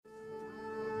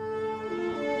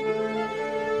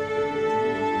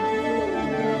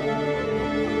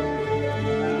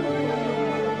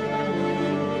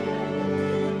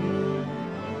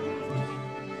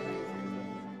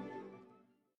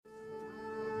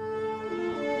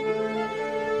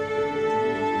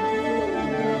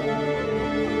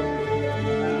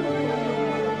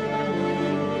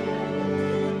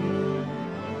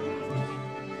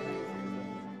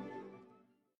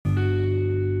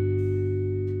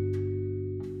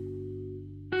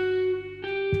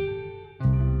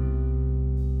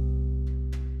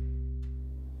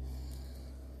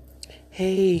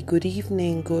Hey, good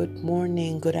evening, good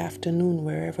morning, good afternoon,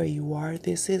 wherever you are.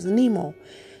 This is Nemo,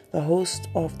 the host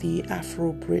of the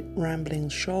Afro Brit Rambling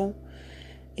Show.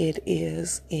 It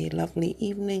is a lovely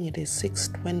evening. It is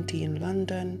 6:20 in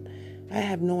London. I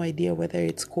have no idea whether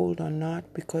it's cold or not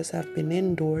because I've been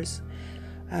indoors.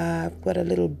 I've got a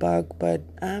little bug, but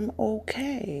I'm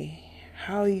okay.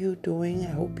 How are you doing? I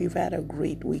hope you've had a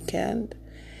great weekend.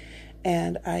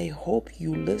 And I hope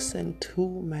you listened to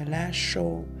my last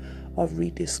show of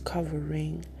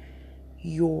rediscovering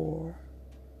your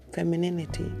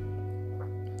femininity.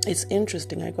 It's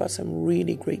interesting. I got some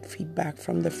really great feedback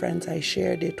from the friends I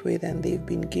shared it with, and they've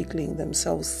been giggling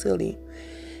themselves silly.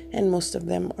 And most of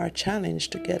them are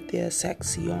challenged to get their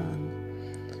sexy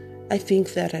on. I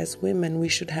think that as women, we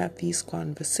should have these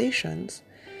conversations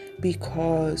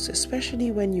because,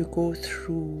 especially when you go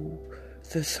through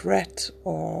the threat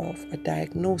of a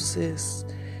diagnosis,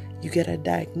 you get a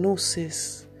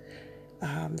diagnosis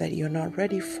that you're not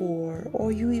ready for,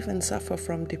 or you even suffer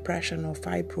from depression or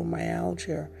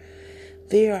fibromyalgia.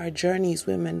 There are journeys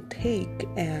women take,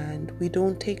 and we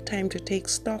don't take time to take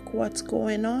stock what's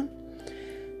going on.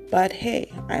 But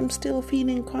hey, I'm still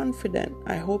feeling confident.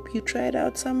 I hope you tried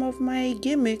out some of my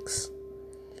gimmicks.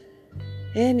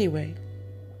 Anyway,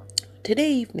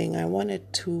 today evening I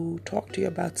wanted to talk to you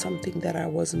about something that I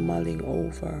was mulling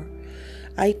over.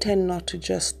 I tend not to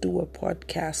just do a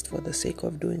podcast for the sake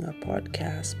of doing a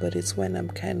podcast, but it's when I'm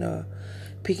kind of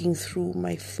picking through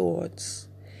my thoughts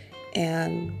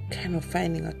and kind of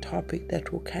finding a topic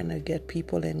that will kind of get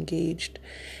people engaged.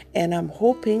 And I'm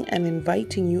hoping and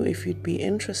inviting you, if you'd be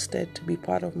interested to be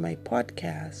part of my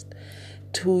podcast,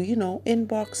 to,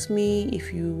 inbox me.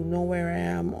 If you know where I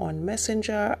am on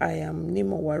Messenger, I am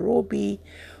Nimo Warobi,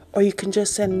 or you can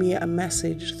just send me a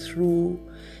message through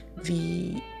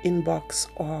the inbox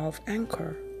of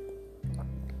Anchor.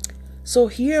 So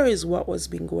here is what was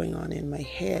been going on in my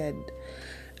head,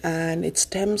 and it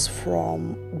stems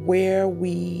from where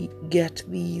we get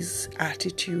these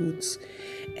attitudes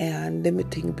and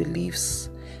limiting beliefs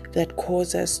that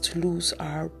cause us to lose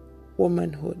our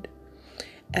womanhood.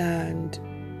 And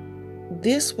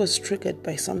this was triggered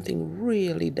by something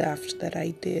really daft that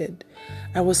I did.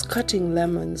 I was cutting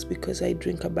lemons because I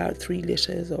drink about 3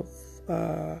 liters of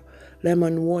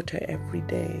lemon water every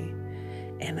day,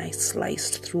 and I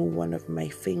sliced through one of my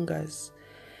fingers.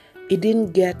 It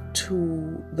didn't get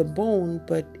to the bone,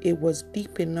 but it was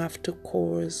deep enough to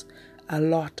cause a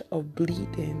lot of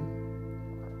bleeding.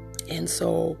 And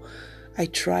so I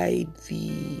tried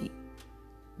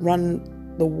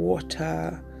run the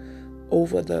water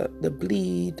over the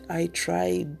bleed. I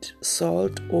tried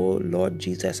salt. Oh Lord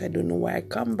Jesus, I don't know why I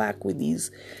come back with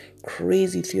these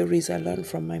crazy theories I learned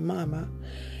from my mama.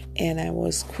 And I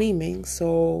was screaming.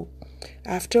 So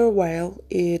after a while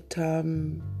it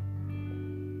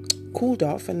cooled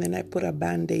off, and then I put a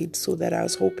band-aid so that I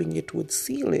was hoping it would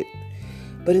seal it.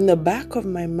 But in the back of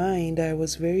my mind, I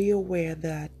was very aware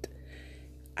that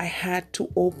I had to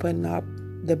open up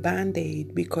the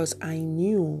band-aid because I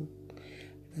knew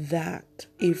that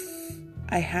if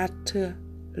I had to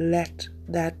let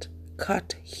that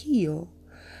cut heal,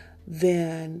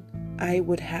 then I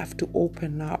would have to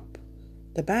open up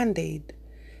the band-aid.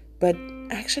 But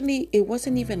actually, it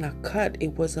wasn't even a cut,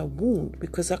 it was a wound,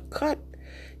 because a cut,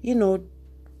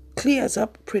 clears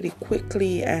up pretty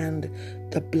quickly and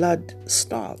the blood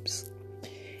stops.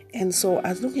 And so I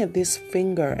was looking at this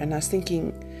finger and I was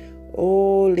thinking,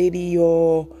 oh lady,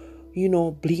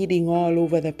 you're bleeding all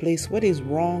over the place. What is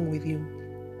wrong with you?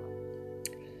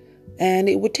 And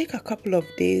it would take a couple of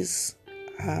days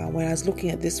when I was looking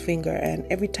at this finger, and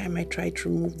every time I tried to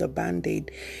remove the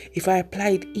band-aid, if I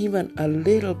applied even a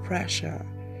little pressure,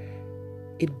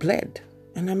 it bled.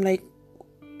 And I'm like,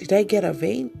 did I get a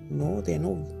vein? No, there are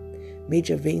no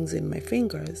major veins in my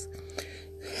fingers.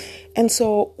 And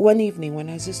so one evening when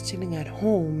I was just chilling at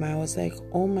home, I was like,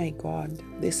 oh my God,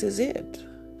 this is it.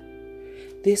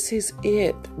 This is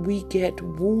it. We get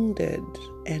wounded,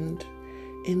 and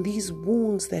in these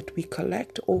wounds that we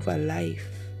collect over life,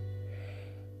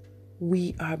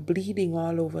 we are bleeding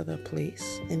all over the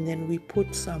place. And then we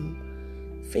put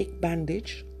some fake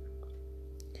bandage,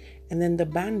 and then the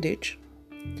bandage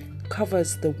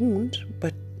covers the wound.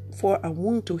 But for a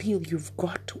wound to heal, you've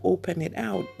got to open it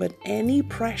out. But any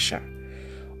pressure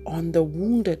on the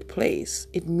wounded place,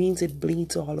 it means it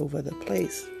bleeds all over the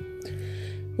place.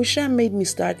 Which that made me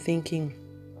start thinking,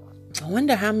 I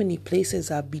wonder how many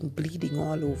places I've been bleeding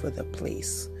all over the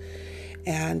place.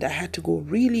 And I had to go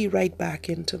really right back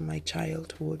into my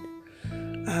childhood.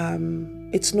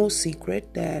 It's no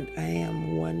secret that I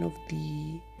am one of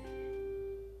the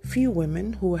few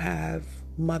women who have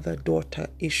mother-daughter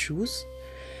issues.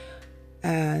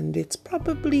 And it's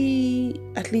probably,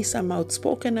 at least I'm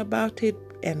outspoken about it,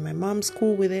 and my mom's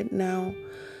cool with it now.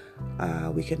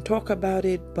 We can talk about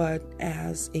it, but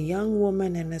as a young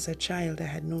woman and as a child, I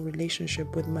had no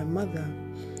relationship with my mother.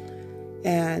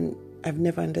 And I've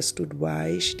never understood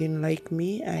why she didn't like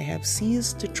me. I have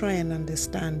ceased to try and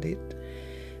understand it.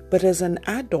 But as an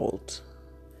adult,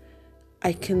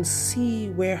 I can see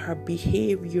where her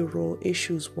behavioral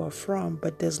issues were from,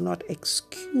 but does not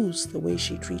excuse the way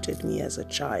she treated me as a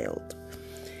child.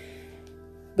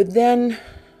 But then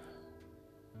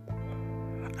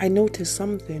I noticed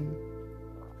something.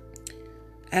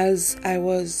 As I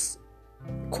was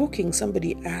cooking,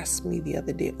 somebody asked me the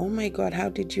other day, "Oh my God, how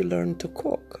did you learn to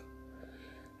cook?"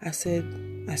 I said,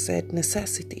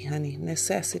 "Necessity, honey,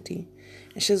 necessity."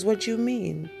 And she says, "What do you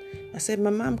mean?" I said, "My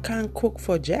mom can't cook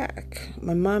for Jack.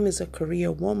 My mom is a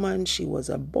career woman. She was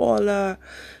a baller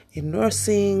in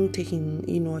nursing, taking,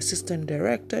 assistant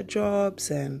director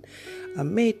jobs and a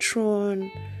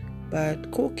matron.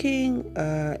 But cooking,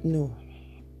 no.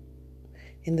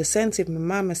 In the sense, if my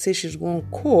mama says she's going to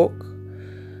cook,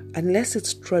 unless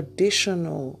it's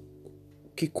traditional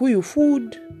Kikuyu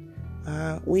food,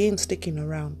 we ain't sticking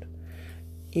around.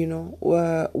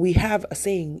 We have a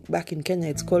saying back in Kenya,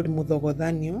 it's called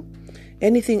mudhogodhanyo.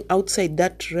 Anything outside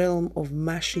that realm of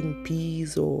mashing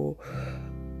peas or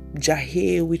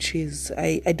jahe, which is,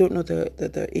 I don't know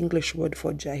the English word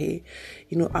for jahe,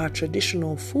 our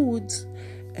traditional foods,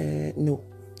 no,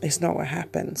 it's not what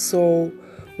happens. So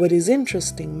what is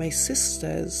interesting, my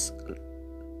sisters,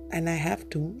 and I have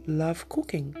to, love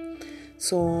cooking.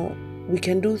 So we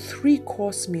can do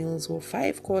 3-course meals or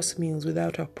 5-course meals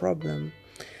without a problem.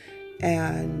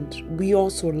 And we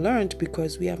also learned,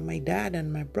 because we have my dad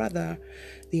and my brother,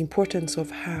 the importance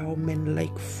of how men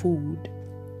like food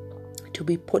to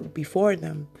be put before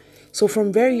them. So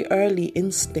from very early,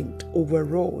 instinct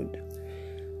overrode.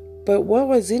 But what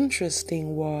was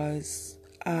interesting was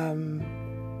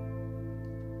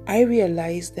I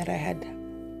realized that I had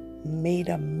made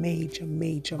a major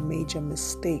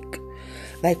mistake.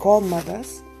 Like all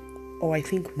mothers, or I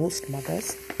think most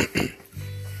mothers,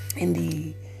 in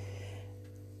the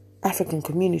African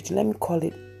community, let me call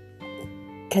it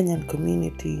Kenyan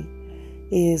community,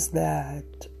 is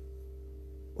that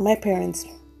my parents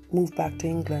moved back to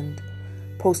England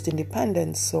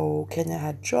post-independence. So Kenya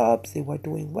had jobs, they were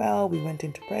doing well, we went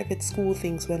into private school,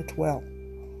 things went well.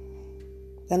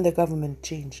 Then the government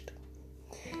changed.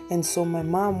 And so my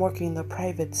mom, working in the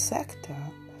private sector,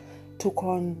 took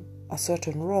on a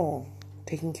certain role,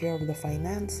 taking care of the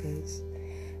finances.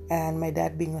 And my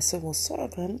dad, being a civil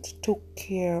servant, took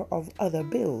care of other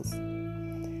bills.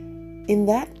 In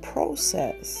that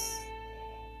process,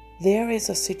 there is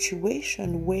a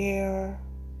situation where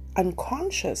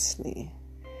unconsciously,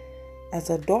 as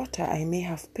a daughter, I may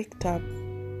have picked up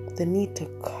the need to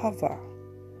cover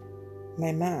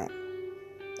my man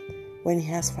when he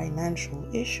has financial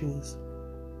issues.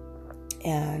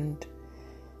 And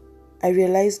I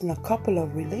realized in a couple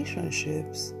of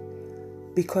relationships,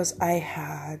 because I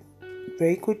had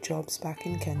very good jobs back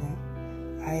in Kenya,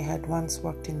 I had once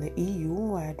worked in the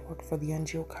EU, I had worked for the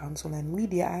NGO Council and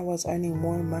Media, I was earning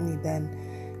more money than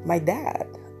my dad.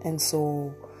 And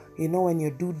so, when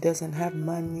your dude doesn't have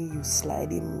money, you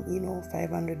slide him,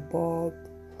 500 bob,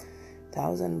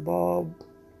 1,000 bob,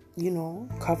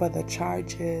 cover the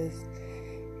charges,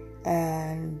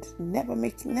 and never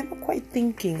quite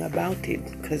thinking about it,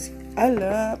 because I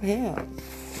love him.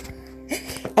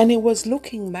 And it was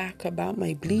looking back about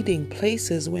my bleeding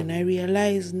places when I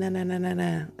realized, nah,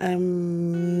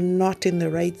 I'm not in the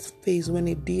right phase when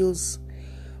it deals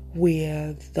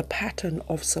with the pattern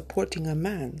of supporting a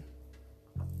man.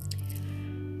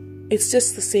 It's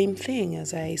just the same thing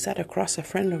as I sat across a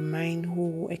friend of mine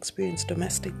who experienced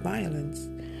domestic violence.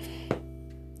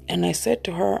 And I said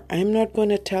to her, I'm not going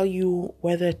to tell you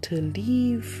whether to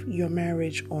leave your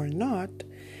marriage or not,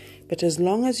 but as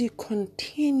long as you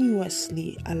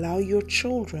continuously allow your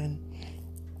children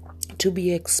to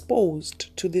be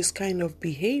exposed to this kind of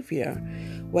behavior,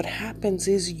 what happens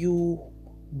is you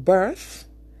birth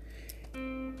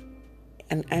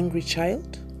an angry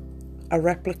child, a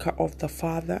replica of the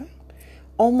father,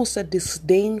 almost a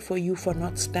disdain for you for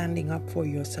not standing up for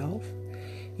yourself.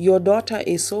 Your daughter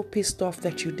is so pissed off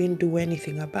that you didn't do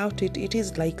anything about it, it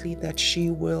is likely that she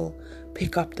will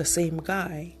pick up the same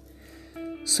guy.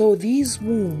 So these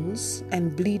wounds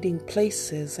and bleeding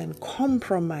places and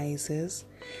compromises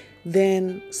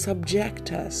then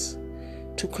subject us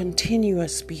to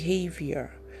continuous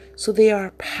behavior. So they are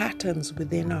patterns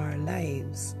within our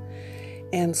lives.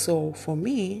 And so for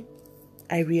me,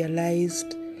 I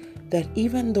realized that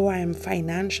even though I am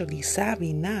financially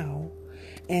savvy now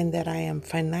and that I am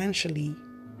financially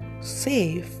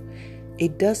safe,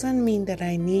 it doesn't mean that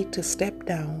I need to step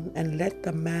down and let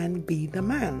the man be the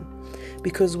man.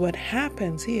 Because what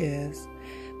happens is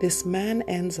this man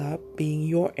ends up being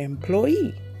your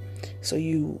employee. So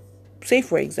you say,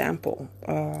 for example,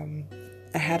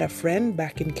 I had a friend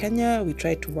back in Kenya. We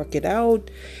tried to work it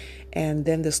out. And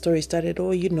then the story started,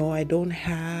 I don't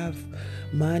have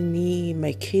money.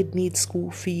 My kid needs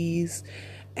school fees.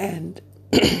 And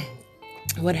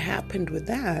what happened with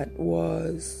that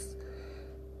was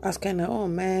I was kind of, oh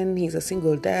man, he's a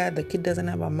single dad. The kid doesn't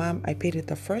have a mom. I paid it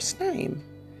the first time.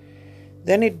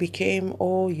 Then it became,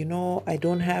 I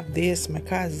don't have this. My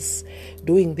car's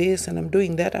doing this and I'm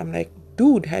doing that. I'm like,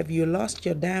 dude, have you lost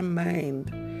your damn mind?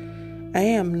 I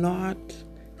am not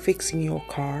fixing your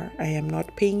car. I am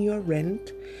not paying your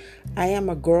rent. I am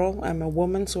a girl. I'm a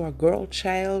woman. So a girl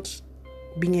child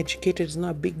being educated is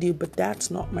not a big deal, but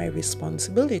that's not my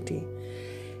responsibility.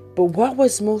 But what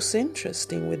was most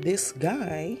interesting with this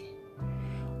guy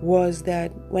was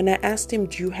that when I asked him,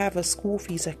 do you have a school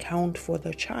fees account for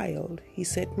the child? He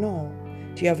said, no.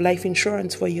 Do you have life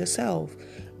insurance for yourself?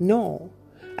 No.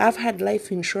 I've had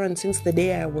life insurance since the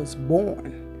day I was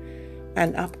born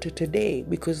and up to today,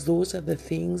 because those are the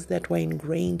things that were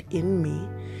ingrained in me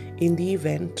in the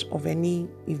event of any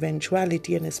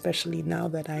eventuality, and especially now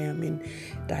that I am in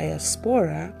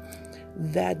diaspora,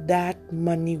 that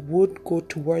money would go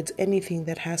towards anything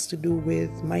that has to do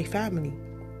with my family.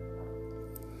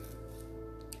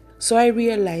 So I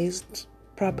realized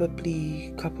probably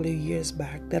a couple of years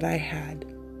back that I had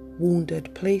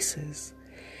wounded places.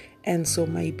 And so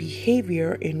my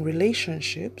behavior in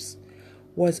relationships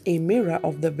was a mirror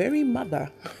of the very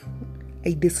mother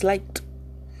I disliked.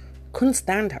 Couldn't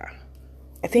stand her.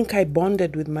 I think I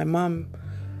bonded with my mom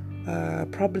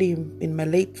probably in my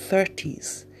late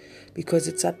 30s, because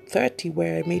it's at 30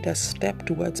 where I made a step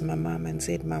towards my mom and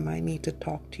said, Mom, I need to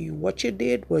talk to you. What you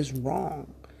did was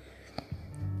wrong.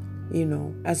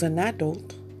 As an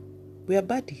adult, we are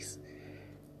buddies.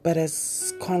 But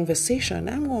as conversation,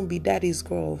 I'm going to be daddy's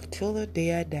girl till the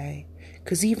day I die.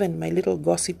 Because even my little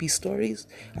gossipy stories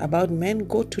about men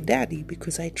go to daddy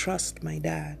because I trust my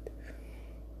dad.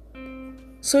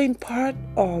 So in part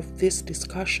of this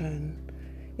discussion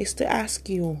is to ask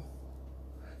you,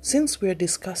 since we're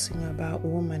discussing about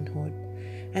womanhood,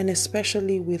 and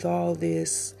especially with all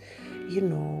this,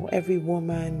 every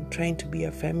woman trying to be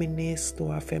a feminist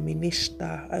or a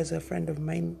feminista, as a friend of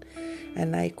mine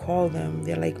and I call them,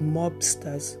 they're like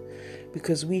mobsters,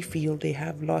 because we feel they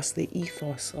have lost the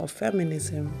ethos of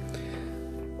feminism.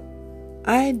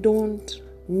 I don't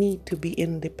need to be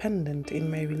independent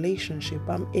in my relationship.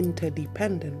 I'm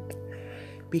interdependent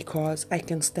because I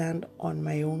can stand on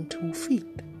my own 2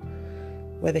 feet.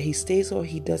 Whether he stays or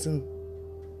he doesn't,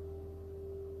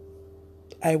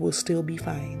 I will still be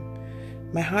fine.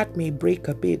 My heart may break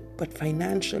a bit, but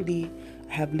financially,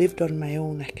 I have lived on my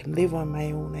own. I can live on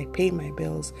my own. I pay my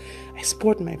bills. I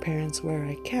support my parents where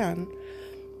I can.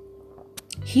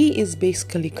 He is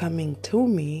basically coming to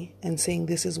me and saying,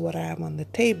 this is what I have on the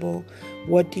table.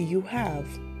 What do you have?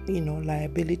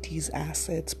 Liabilities,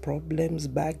 assets, problems,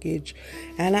 baggage.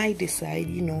 And I decide,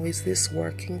 is this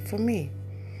working for me?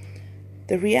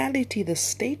 The reality, the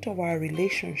state of our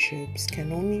relationships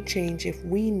can only change if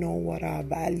we know what our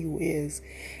value is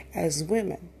as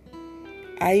women.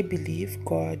 I believe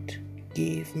God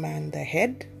gave man the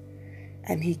head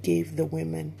and he gave the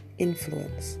women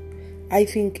influence. I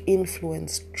think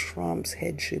influence trumps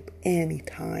headship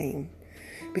anytime,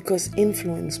 because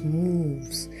influence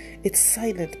moves. It's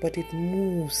silent, but it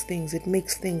moves things. It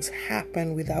makes things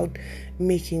happen without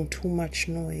making too much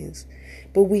noise.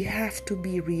 But we have to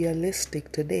be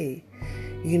realistic today.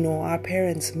 Our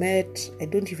parents met. I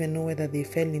don't even know whether they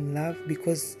fell in love,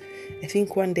 because I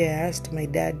think one day I asked my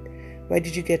dad, why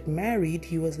did you get married?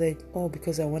 He was like, oh,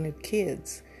 because I wanted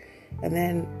kids. And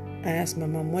then I asked my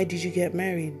mom, why did you get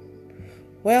married?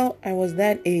 Well, I was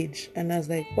that age, and I was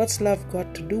like, what's love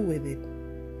got to do with it?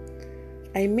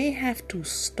 I may have to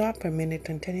stop a minute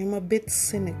and tell you I'm a bit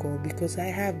cynical, because I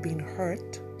have been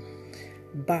hurt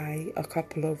by a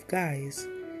couple of guys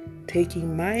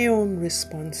taking my own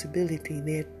responsibility.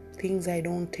 There are things I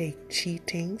don't take: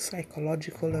 cheating,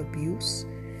 psychological abuse.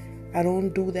 I don't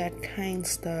do that kind of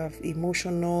stuff,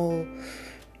 emotional,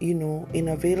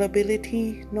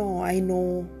 unavailability. No, I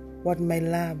know what my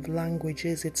love language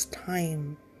is. It's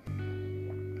time.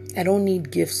 I don't need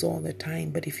gifts all the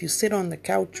time, but if you sit on the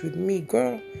couch with me,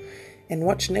 girl, and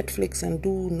watch Netflix and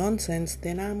do nonsense,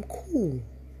 then I'm cool.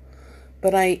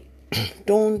 But I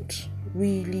don't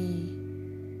really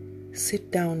sit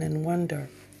down and wonder,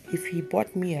 If he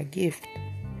bought me a gift,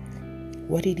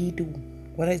 what did he do?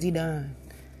 What has he done?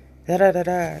 Da da da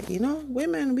da.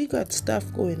 Women, we got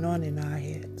stuff going on in our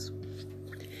heads.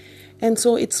 And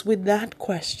so it's with that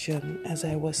question, as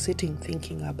I was sitting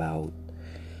thinking about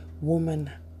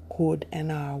womanhood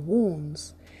and our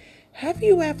wounds, have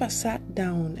you ever sat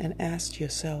down and asked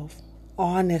yourself,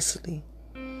 honestly,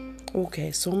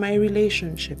 okay, so my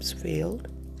relationships failed,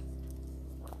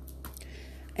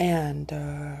 and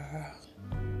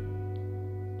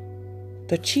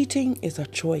the cheating is a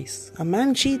choice. A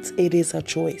man cheats, it is a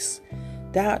choice.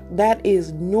 That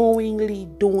is knowingly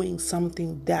doing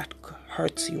something that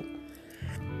hurts you.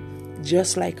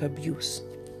 Just like abuse.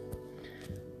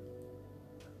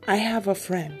 I have a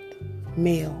friend,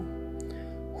 male,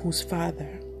 whose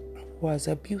father was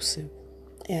abusive,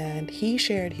 and he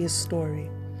shared his story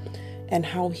and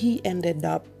how he ended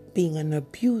up being an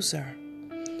abuser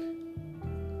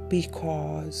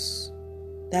because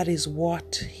that is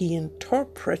what he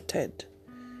interpreted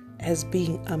as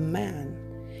being a man.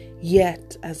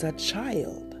 Yet, as a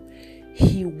child,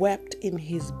 he wept in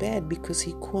his bed because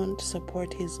he couldn't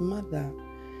support his mother.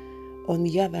 On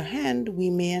the other hand, we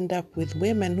may end up with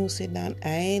women who say, I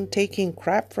ain't taking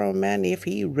crap from a man if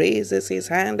he raises his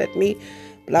hand at me,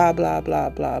 blah, blah, blah,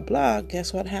 blah, blah.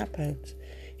 Guess what happens?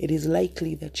 It is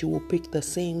likely that you will pick the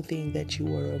same thing that you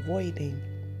were avoiding.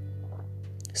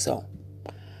 So,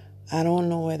 I don't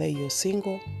know whether you're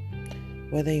single,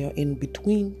 whether you're in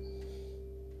between,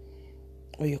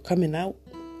 or you're coming out.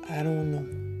 I don't know.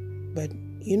 But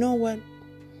you know what?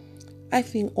 I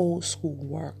think old school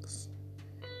works.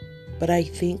 But I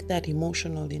think that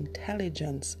emotional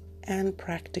intelligence and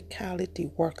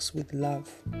practicality works with love.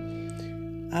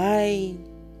 I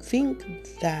think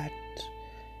that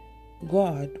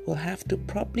God will have to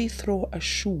probably throw a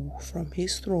shoe from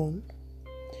his throne,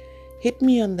 hit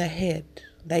me on the head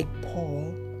like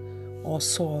Paul or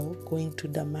Saul going to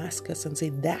Damascus and say,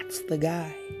 that's the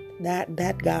guy,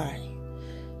 that guy.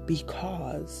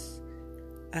 Because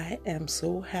I am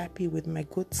so happy with my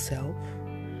good self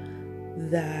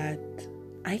that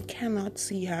I cannot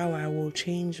see how I will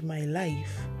change my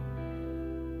life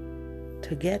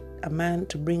to get a man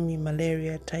to bring me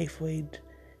malaria, typhoid,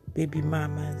 baby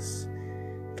mamas,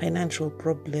 financial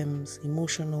problems,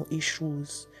 emotional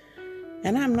issues.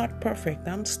 And I'm not perfect.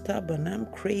 I'm stubborn. I'm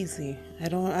crazy.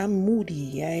 I'm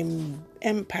moody. I'm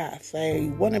empath. I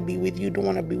want to be with you, don't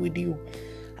want to be with you.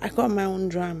 I got my own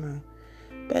drama.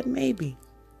 But maybe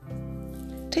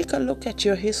take a look at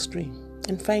your history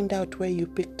and find out where you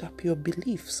picked up your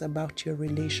beliefs about your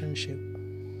relationship.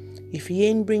 If he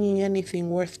ain't bringing anything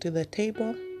worth to the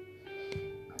table,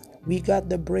 we got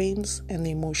the brains and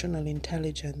the emotional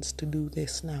intelligence to do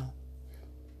this now.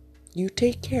 You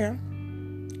take care.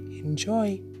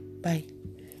 Enjoy. Bye.